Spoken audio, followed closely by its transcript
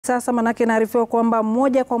Sasa manake naarifiwa kwamba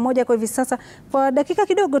moja kwa moja kwa hivi sasa kwa dakika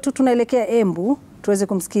kidogo tu tunaelekea Embu tuweze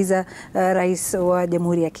kumsikiza Rais wa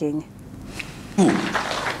Jamhuri ya Kenya.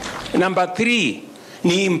 Number 3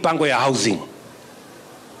 ni mpango ya housing.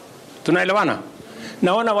 Tunaelewana?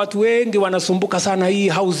 Naona watu wengi wanasumbuka sana hii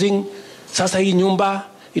housing. Sasa hii nyumba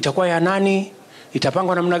itakuwa ya nani?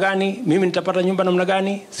 Itapangwa namna gani? Mimi nitapata nyumba namna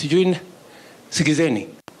gani? Sijui. Sikizeni.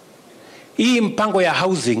 Hii mpango ya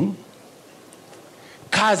housing,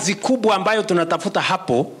 kazi kubwa ambayo tunatafuta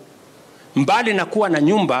hapo, mbali na kuwa na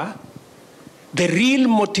nyumba, the real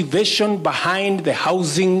motivation behind the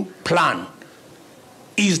housing plan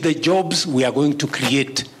is the jobs we are going to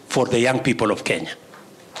create for the young people of Kenya.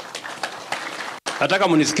 Nataka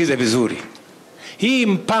munisikize vizuri. Hii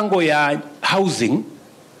mpango ya housing,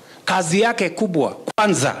 kazi yake kubwa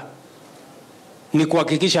kwanza ni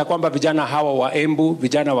kuhakikisha kwamba vijana hawa wa Embu,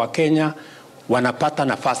 vijana wa Kenya wanapata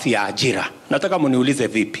nafasi ya ajira. Nataka muniulize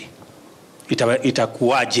vipi?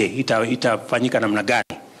 Itakuwaje? Itafanyika namna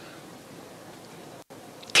gani?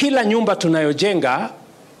 Kila nyumba tunayojenga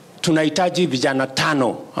tunahitaji vijana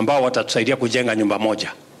 5 ambao watatusaidia kujenga nyumba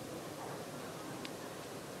moja.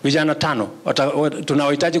 Vijana 5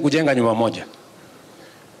 tunahitaji kujenga nyumba moja.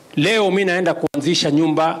 Leo mimi naenda kuanzisha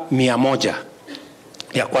nyumba 100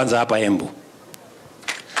 ya kwanza hapa Embu.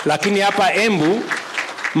 Lakini hapa Embu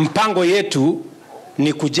mpango yetu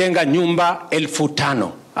ni kujenga nyumba 5,000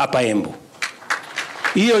 hapa Embu.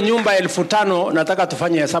 Hiyo nyumba 5,000 nataka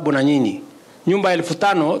tufanye hesabu na nyinyi. Nyumba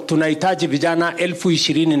 5,000 tunahitaji vijana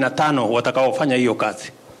 25,000 watakaofanya hiyo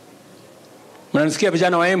kazi. Mnanisikia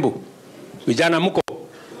vijana wa Embu? Vijana mko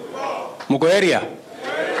area?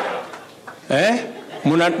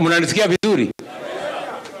 Mnanisikia vizuri?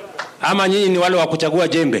 Ama nyinyi ni wale wa kuchagua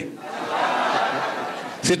jembe?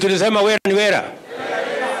 Si tulisema wera ni wera?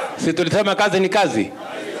 Si tulisema kazi ni kazi?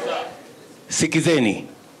 Sikizeni.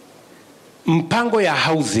 Mpango ya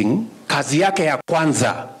housing, kazi yake ya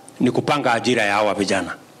kwanza ni kupanga ajira ya hawa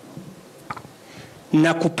vijana.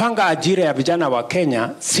 Na kupanga ajira ya vijana wa Kenya,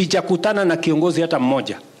 sijakutana na kiongozi hata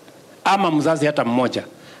mmoja ama mzazi hata mmoja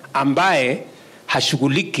ambaye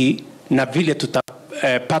hashughuliki na vile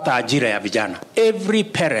tutapata ajira ya vijana. Every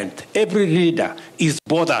parent, every leader is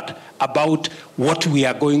bothered about what we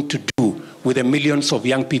are going to do with the millions of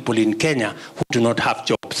young people in Kenya who do not have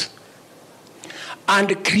jobs.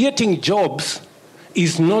 And creating jobs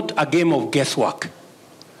is not a game of guesswork.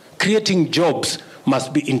 Creating jobs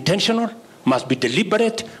must be intentional, must be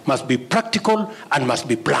deliberate, must be practical, and must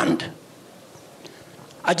be planned.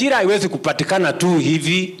 Ajira haiwezi kupatikana tu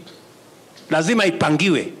hivi, lazima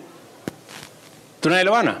ipangiwe.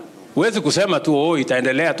 Tunaelewana? Huwezi kusema tu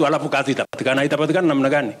itaendelea tu alafu kazi itapatikana. Itapatikana namna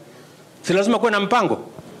gani? Si lazima kuwe na mpango.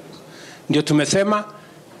 Ndio tumesema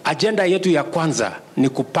agenda yetu ya kwanza ni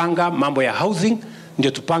kupanga mambo ya housing,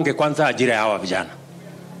 ndio tupange kwanza ajira ya hawa vijana.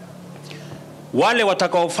 Wale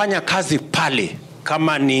watakaofanya kazi pale,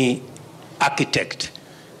 kama ni architect,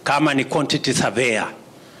 kama ni quantity surveyor,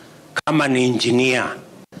 kama ni engineer,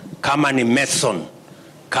 kama ni mason,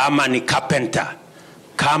 kama ni carpenter,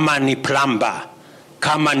 kama ni plumber,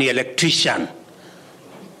 kama ni electrician,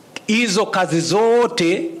 hizo kazi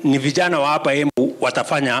zote ni vijana wa hapa Embu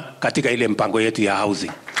watafanya katika ile mpango yetu ya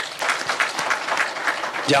housing.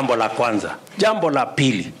 Jambo la kwanza. Jambo la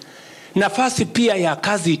pili, nafasi pia ya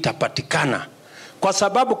kazi itapatikana kwa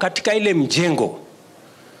sababu katika ile mjengo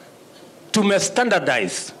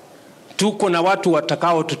tumestandardize. Tuko na watu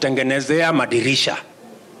watakao tutengenezea madirisha,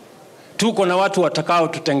 tuko na watu watakao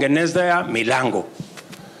tutengenezea milango,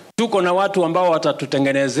 tuko na watu ambao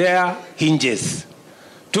watatutengenezea hinges,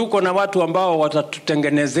 tuko na watu ambao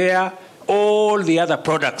watatutengenezea all the other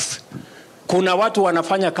products. Kuna watu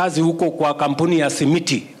wanafanya kazi huko kwa kampuni ya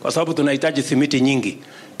simiti kwa sababu tunahitaji simiti nyingi.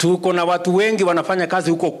 Tuko na watu wengi wanafanya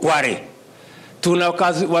kazi huko Kware.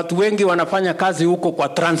 Watu wengi wanafanya kazi huko kwa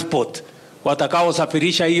transport, watakao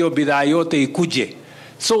safirisha hiyo bidhaa yote ikuje.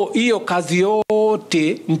 So hiyo kazi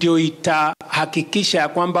yote ndio itahakikisha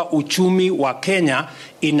kwamba uchumi wa Kenya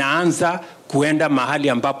inaanza kuenda mahali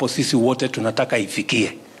ambapo sisi wote tunataka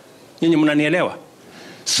ifikie. Nyinyi mnanielewa?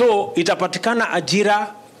 So itapatikana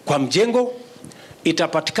ajira kwa mjengo,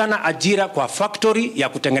 itapatikana ajira kwa factory ya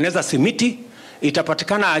kutengeneza simiti,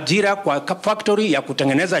 itapatikana ajira kwa factory ya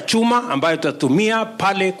kutengeneza chuma ambayo tutatumia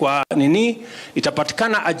pale kwa nini,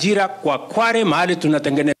 itapatikana ajira kwa Kware mahali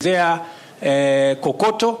tunatengenezea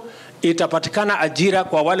kokoto, itapatikana ajira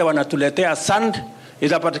kwa wale wanatuletea sand,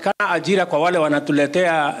 itapatikana ajira kwa wale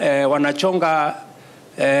wanatuletea wanachonga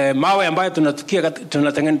mawe ambayo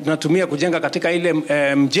tunatumia kujenga katika ile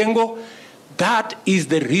mjengo. That is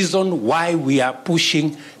the reason why we are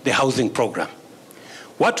pushing the housing program.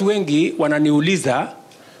 Watu wengi wananiuliza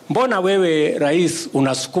mbona wewe rais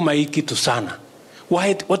unasukuma hii kitu sana?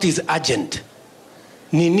 What is urgent?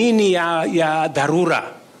 Ni nini ya dharura?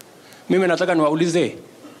 Mimi nataka niwaulize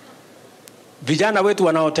vijana wetu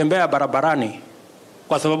wanaotembea barabarani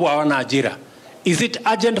kwa sababu hawana ajira. Is it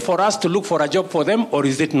urgent for us to look for a job for them or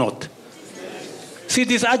is it not? See,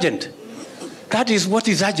 it is urgent. That is what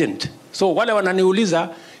is urgent. So wale wananiuliza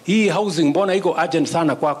hii housing mbona iko urgent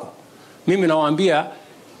sana kwako? Mimi nawaambia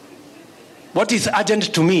what is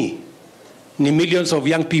urgent to me ni millions of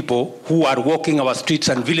young people who are walking our streets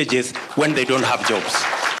and villages when they don't have jobs.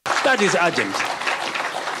 That is urgent.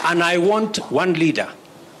 And I want one leader.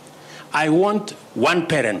 I want one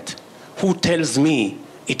parent who tells me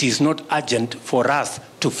it is not urgent for us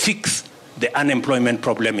to fix the unemployment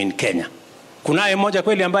problem in Kenya. Kunaye mmoja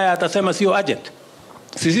kweli ambaye atasema sio urgent?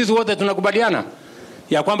 Sisi wote tunakubaliana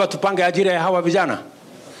ya kwamba tupange ajira ya hawa vijana.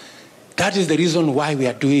 That is the reason why we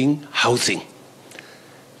are doing housing.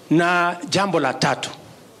 Na jambo la tatu,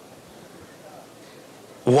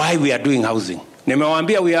 why we are doing housing.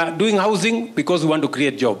 Nimewaambia we are doing housing because we want to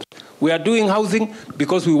create jobs. We are doing housing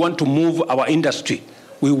because we want to move our industry.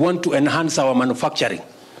 We want to enhance our manufacturing.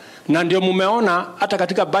 Na ndio mumeona hata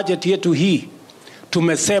katika budget yetu hii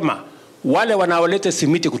tumesema wale wanaoleta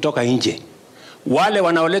simiti kutoka nje, wale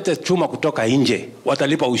wanaoleta chuma kutoka nje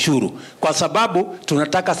watalipa ushuru, kwa sababu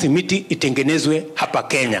tunataka simiti itengenezwe hapa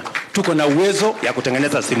Kenya. Tuko na uwezo ya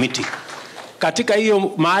kutengeneza simiti. Katika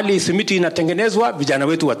hiyo mahali simiti inatengenezwa, vijana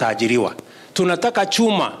wetu wataajiriwa. Tunataka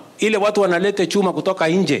chuma, ile watu wanalete chuma kutoka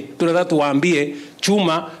nje, tunataka tuwaambie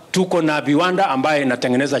chuma tuko na viwanda ambaye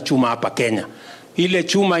inatengeneza chuma hapa Kenya. Ile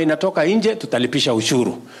chuma inatoka nje tutalipisha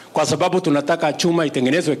ushuru, kwa sababu tunataka chuma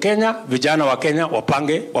itengenezwe Kenya, vijana wa Kenya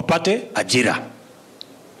wapate ajira.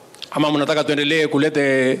 Ama mnataka tuendelee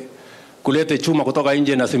kulete chuma kutoka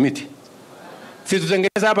nje na simiti? Si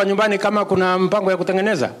tutengeneza hapa nyumbani kama kuna mpango ya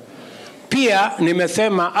kutengeneza. Pia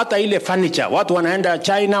nimesema hata ile furniture, watu wanaenda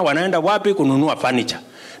China, wanaenda wapi kununua furniture.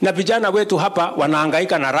 Na vijana wetu hapa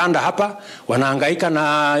wanahangaika na randa hapa, wanahangaika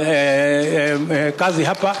na kazi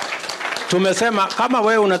hapa. Tumesema kama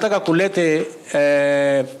wewe unataka kulete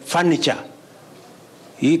furniture,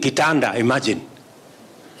 hii kitanda, imagine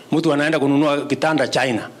mtu anaenda kununua kitanda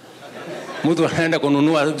China, mtu anaenda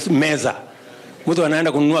kununua meza, mtu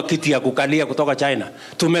anaenda kununua kiti ya kukalia kutoka China.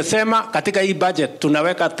 Tumesema katika hii budget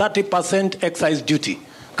tunaweka 30% excise duty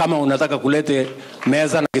kama unataka kulete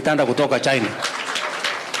meza na kitanda kutoka China.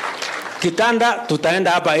 Kitanda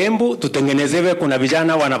tutaenda hapa Embu tutengenezewe, kuna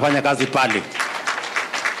vijana wanafanya kazi pale.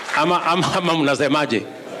 Ama mnasemaje?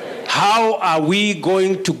 How are we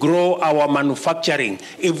going to grow our manufacturing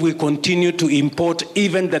if we continue to import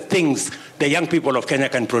even the things the young people of Kenya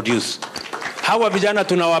can produce? Hawa vijana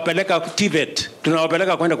tunawapeleka TVET,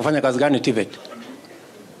 tunawapeleka kwenda kufanya kazi gani TVET?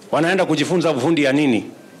 Wanaenda kujifunza ufundi ya nini?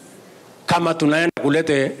 Kama tunaenda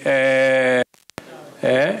kulete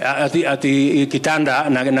ati kitanda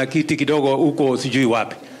na kiti kidogo huko sijui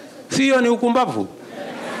wapi. Sio ni ukumbavu?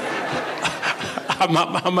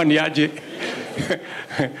 Ama ni aje?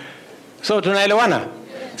 So tunaelewana?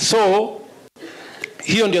 So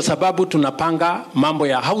hiyo ndio sababu tunapanga mambo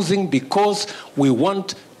ya housing, because we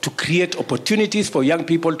want to create opportunities for young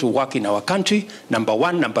people to work in our country. Number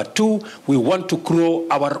one. Number two, we want to grow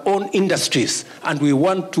our own industries and we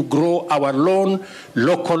want to grow our own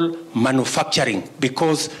local manufacturing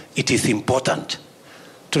because it is important.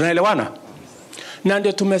 Tunaelewana? Na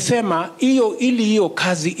ndio tumesema ili hiyo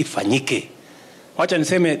kazi ifanyike. Wacha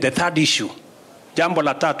niseme the third issue. Jambo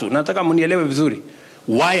la tatu, nataka mnielewe vizuri.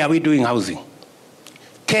 Why are we doing housing?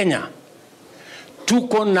 Kenya,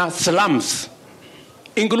 tuko na slums,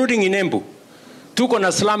 including in Embu. Tuko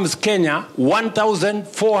na slums Kenya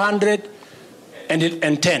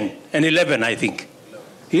 1,411 I think.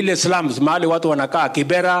 Ile slums mahali watu wanakaa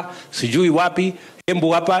Kibera, sijui wapi,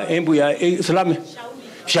 Embu hapa, Embu ya slum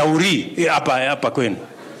Shauri hapa kwenu.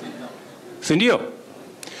 Si ndio?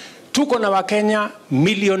 Tuko na Wakenya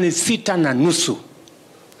milioni 6.5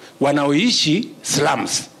 wanaoishi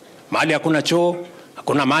slums. Mahali hakuna choo,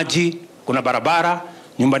 hakuna maji, kuna barabara,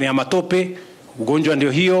 nyumba ni ya matope, ugonjwa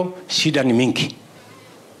ndio hiyo, shida ni mingi.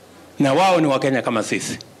 Na wao ni Wakenya kama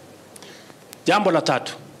sisi. Jambo la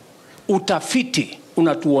tatu, utafiti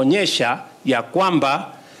unatuonyesha ya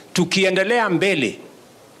kwamba tukiendelea mbele,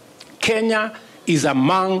 Kenya is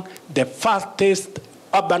among the fastest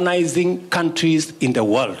urbanizing countries in the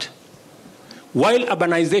world. While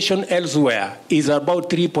urbanization elsewhere is about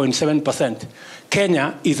 3.7%,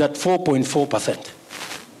 Kenya is at 4.4%.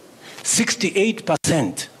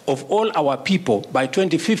 68% of all our people by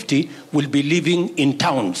 2050 will be living in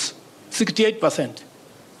towns. 68%.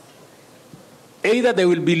 Either they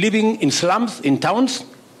will be living in slums, in towns,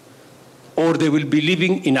 or they will be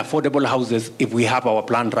living in affordable houses if we have our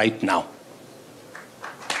plan right now.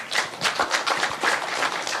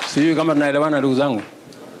 Sijui kama tunaelewana ndugu zangu.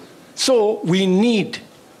 So we need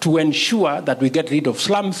to ensure that we get rid of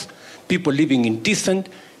slums, people living in decent.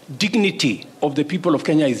 Dignity of the people of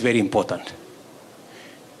Kenya is very important.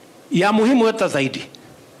 Ya muhimu hata zaidi.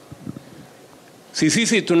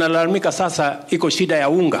 Sisi tunalalamika sasa iko shida ya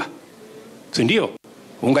unga. Si ndio?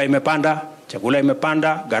 Unga imepanda, chakula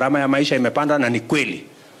imepanda, gharama ya maisha imepanda, na ni kweli.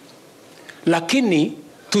 Lakini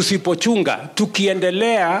tusipochunga,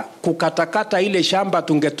 tukiendelea kukatakata ile shamba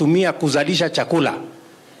tungetumia kuzalisha chakula,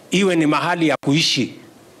 iwe ni mahali ya kuishi.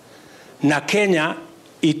 Na Kenya,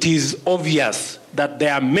 it is obvious that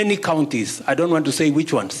there are many counties, I don't want to say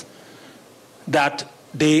which ones, that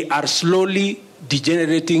they are slowly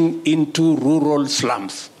degenerating into rural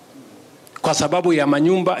slums. Kwa sababu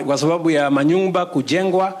ya manyumba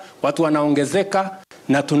kujengwa, watu wanaongezeka,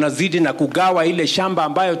 na tunazidi na kugawa ile shamba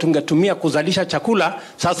ambayo tungetumia kuzalisha chakula,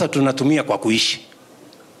 sasa tunatumia kwa kuishi.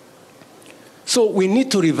 So we need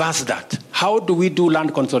to reverse that. How do we do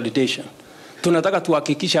land consolidation? Tunataka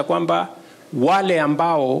tuhakikisha kwamba wale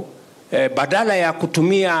ambao badala ya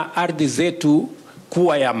kutumia ardhi zetu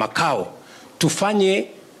kuwa ya makao, tufanye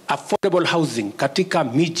affordable housing katika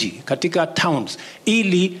miji, katika towns,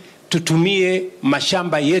 ili tutumie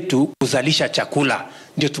mashamba yetu kuzalisha chakula,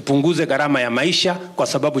 ndio tupunguze gharama ya maisha, kwa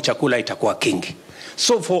sababu chakula itakuwa kingi.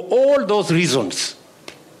 So for all those reasons,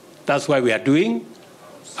 that's why we are doing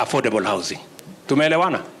affordable housing.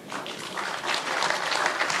 Tumeelewana?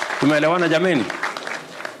 Tumeelewana jameni?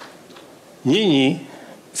 Nyinyi,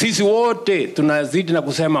 sisi wote tunazidi na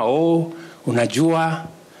kusema, unajua,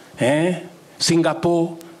 Singapore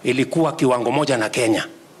ilikuwa kiwango moja na Kenya.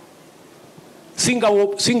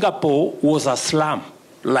 Singapore was a slum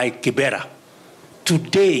like Kibera.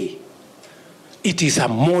 Today, it is a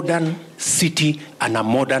modern city and a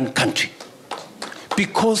modern country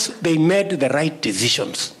because they made the right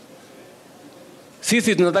decisions.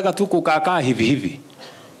 Sisi tunataka tu kukaa hivi hivi.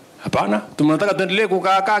 Hapana, tunataka tuendelee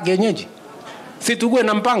kukaa kienyeji. Si tuwe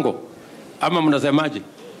na mpango, ama mnasemaje?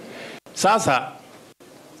 Sasa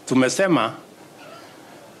tumesema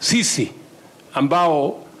sisi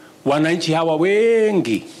ambao wananchi hawa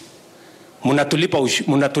wengi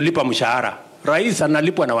mnatulipa mshahara. Rais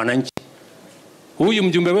analipwa na wananchi. Huyu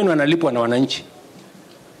mjumbe wenu analipwa na wananchi.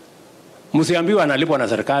 Msiambiwa analipwa na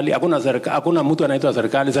serikali. Hakuna mtu anaitwa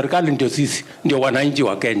serikali. Serikali ndio sisi, ndio wananchi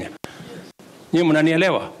wa Kenya. Nyinyi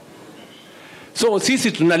mnanielewa? So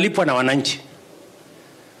sisi tunalipwa na wananchi.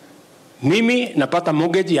 Mimi napata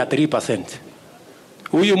mortgage ya 3%.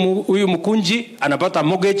 Huyu mkunji anapata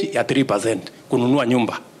mortgage ya 3% kununua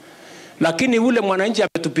nyumba. Lakini ule mwananchi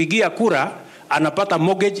ametupigia kura anapata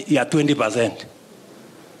mortgage ya 20%.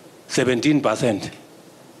 17%.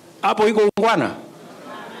 Hapo iko ungwana?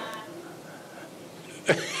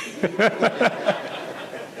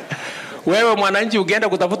 Wewe mwananchi ukienda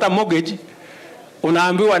kutafuta mortgage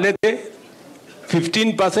unaambiwa lete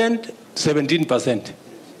 15%, 17%.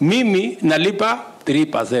 Mimi nalipa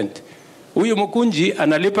 3%. Huyu mkunji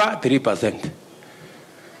analipa 3%.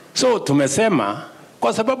 So tumesema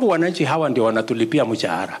kwa sababu wananchi hawa ndio wanatulipia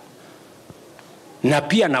mshahara, na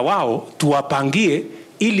pia na wao tuwapangie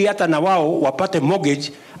ili hata na wao wapate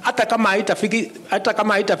mortgage, hata kama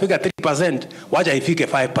haitafika 3%, wacha ifike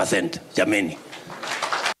 5%. Jameni,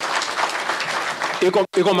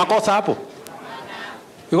 iko makosa hapo?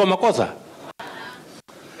 Iko makosa?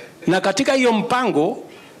 Na katika hiyo mpango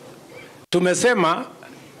tumesema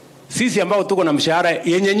sisi ambao tuko na mshahara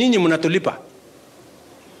yenye nyinyi mnatulipa,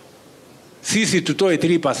 sisi tutoe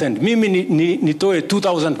 3%. Mimi nitoe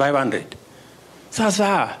 2,500.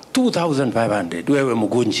 Sasa 2,500 wewe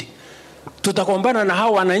mgunji, tutakombana na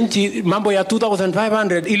hao wananchi mambo ya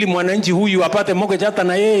 2,500 ili mwananchi huyu apate mortgage, hata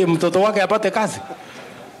na yeye mtoto wake apate kazi.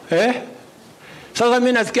 Sasa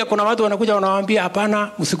mimi nasikia kuna watu wanakuja wanawaambia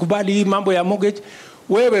hapana, msikubali hii mambo ya mortgage.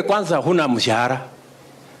 Wewe kwanza huna mshahara.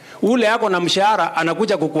 Ule yako na mshahara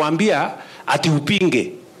anakuja kukuambia ati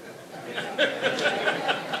upinge.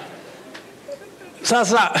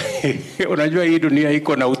 Sasa unajua hii dunia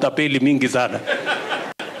iko na utapeli mingi sana.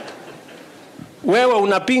 Wewe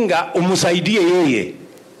unapinga umsaidie yeye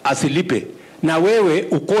asilipe, na wewe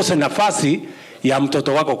ukose nafasi ya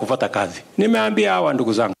mtoto wako kupata kazi. Nimeambia hawa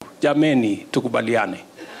ndugu zangu, jameni, tukubaliane.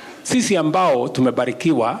 Sisi ambao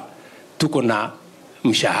tumebarikiwa tuko na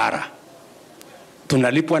mshahara,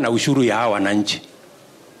 tunalipwa na ushuru ya hawa wananchi,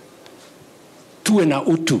 tuwe na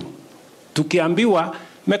utu. Tukiambiwa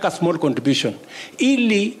make a small contribution,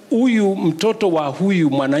 ili huyu mtoto wa huyu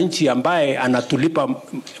mwananchi ambaye anatulipa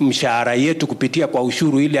mshahara yetu kupitia kwa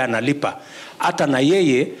ushuru ile analipa, hata na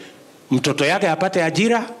yeye mtoto yake apate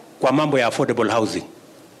ajira kwa mambo ya affordable housing,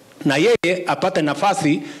 na yeye apate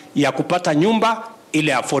nafasi ya kupata nyumba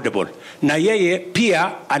ile affordable, na yeye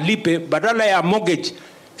pia alipe badala ya mortgage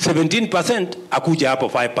 17% akuja hapo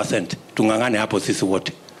 5%. Tungangane hapo sisi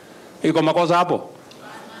wote. Iko makosa hapo?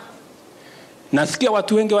 Nasikia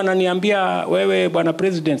watu wengi wananiambia, wewe bwana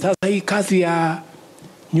president, sasa hii kazi ya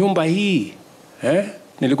nyumba hii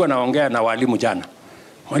nilikuwa naongea na walimu jana.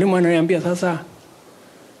 Mwalimu ananiambia sasa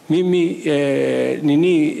mimi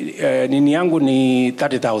nini yangu ni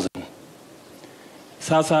 30,000.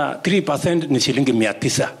 Sasa 3% ni shilingi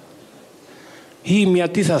 900. Hii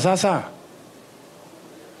 900 sasa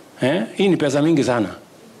hii ni pesa mingi sana.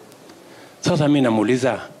 Sasa mimi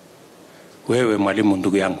namuuliza, wewe mwalimu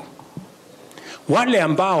ndugu yangu, wale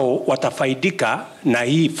ambao watafaidika na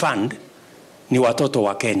hii fund ni watoto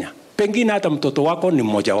wa Kenya. Pengine hata mtoto wako ni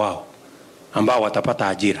mmoja wao ambao watapata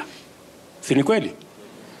ajira. Si ni kweli?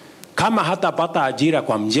 Kama hatapata ajira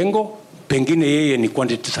kwa mjengo, pengine yeye ni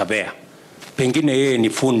quantity surveyor, pengine yeye ni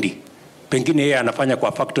fundi, pengine yeye anafanya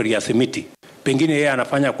kwa factory ya simiti, pengine yeye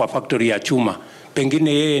anafanya kwa factory ya chuma,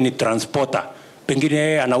 pengine yeye ni transporter, pengine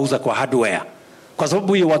yeye anauza kwa hardware. Kwa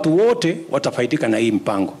sababu hiyo watu wote watafaidika na hii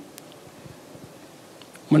mpango.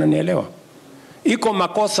 Mnanielewa? Iko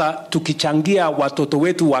makosa tukichangia watoto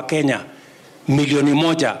wetu wa Kenya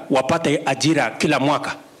 1,000,000 wapate ajira kila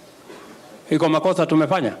mwaka? Iko makosa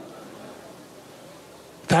tumefanya?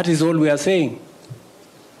 That is all we are saying.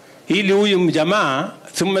 Ili huyu mjamaa,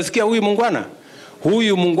 si mmesikia huyu mungwana?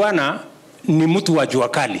 Huyu mungwana ni mtu wa jua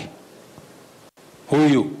kali.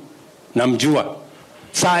 Huyu namjua.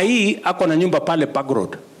 Saa hii ako na nyumba pale Park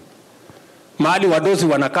Road, mahali wadosi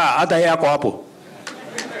wanakaa, hata yeye ako hapo.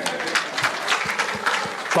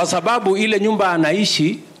 Kwa sababu ile nyumba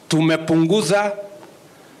anaishi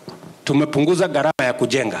tumepunguza gharama ya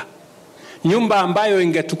kujenga. Nyumba ambayo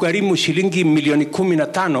ingetugharimu shilingi milioni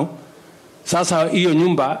 15, sasa hiyo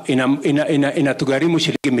nyumba inatugharimu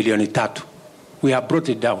shilingi milioni 3. We have brought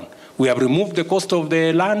it down. We have removed the cost of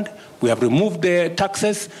the land, we have removed the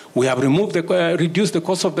taxes, we have reduced the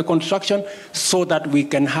cost of the construction, so that we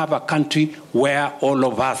can have a country where all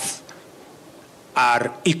of us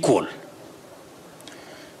are equal.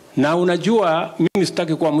 Na unajua mimi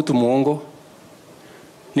sitaki kuwa mtu muongo.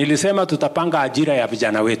 Nilisema tutapanga ajira ya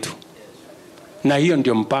vijana wetu. Na hiyo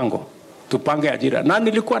ndio mpango. Tupange ajira. Na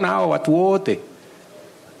nilikuwa na hawa watu wote.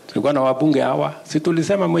 Tulikuwa na wabunge hawa. Si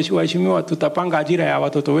tulisema mheshimiwa tutapanga ajira ya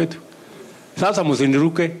watoto wetu. Sasa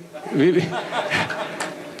msiniruke.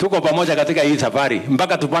 Tuko pamoja katika hii safari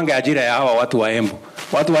mpaka tupange ajira ya hawa watu wa Embu.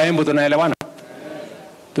 Watu wa Embu tunaelewana?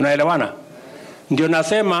 Tunaelewana? Ndio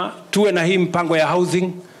nasema tuwe na hii mpango ya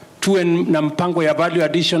housing, tuwe na mpango ya value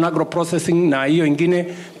addition agro processing, na hiyo ingine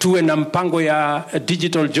tuwe na mpango ya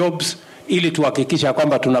digital jobs, ili tuhakikisha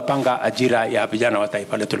kwamba tunapanga ajira ya vijana wa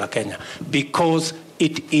taifa letu la Kenya, because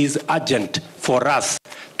it is urgent for us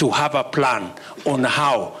to have a plan on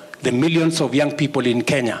how the millions of young people in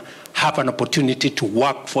Kenya have an opportunity to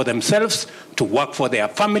work for themselves, to work for their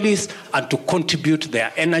families, and to contribute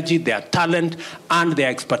their energy, their talent, and their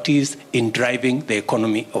expertise in driving the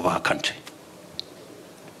economy of our country.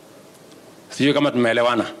 Sijui kama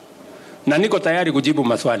tumeelewana. Na niko tayari kujibu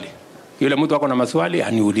maswali. Yule mtu wako na maswali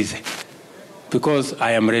aniulize, because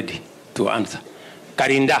I am ready to answer.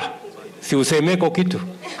 Karinda, si usemeko kitu.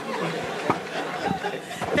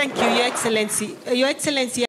 Thank you, Your Excellency. Your Excellency.